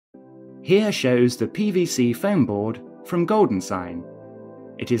Here shows the PVC foam board from Golden Sign.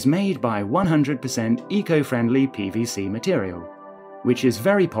 It is made by 100% eco-friendly PVC material, which is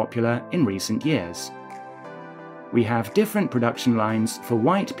very popular in recent years. We have different production lines for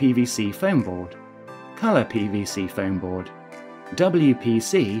white PVC foam board, colour PVC foam board,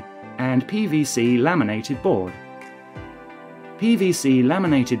 WPC and PVC laminated board. PVC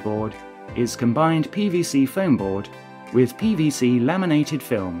laminated board is combined PVC foam board with PVC laminated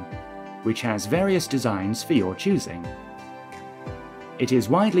film, which has various designs for your choosing. It is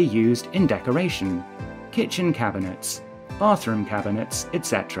widely used in decoration, kitchen cabinets, bathroom cabinets,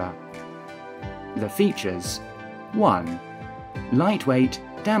 etc. The features: 1. Lightweight,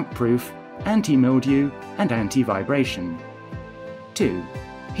 damp-proof, anti-mildew and anti-vibration. 2.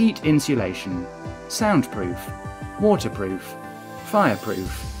 Heat insulation, soundproof, waterproof,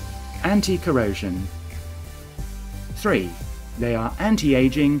 fireproof, anti-corrosion. 3. They are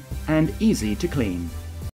anti-aging and easy to clean.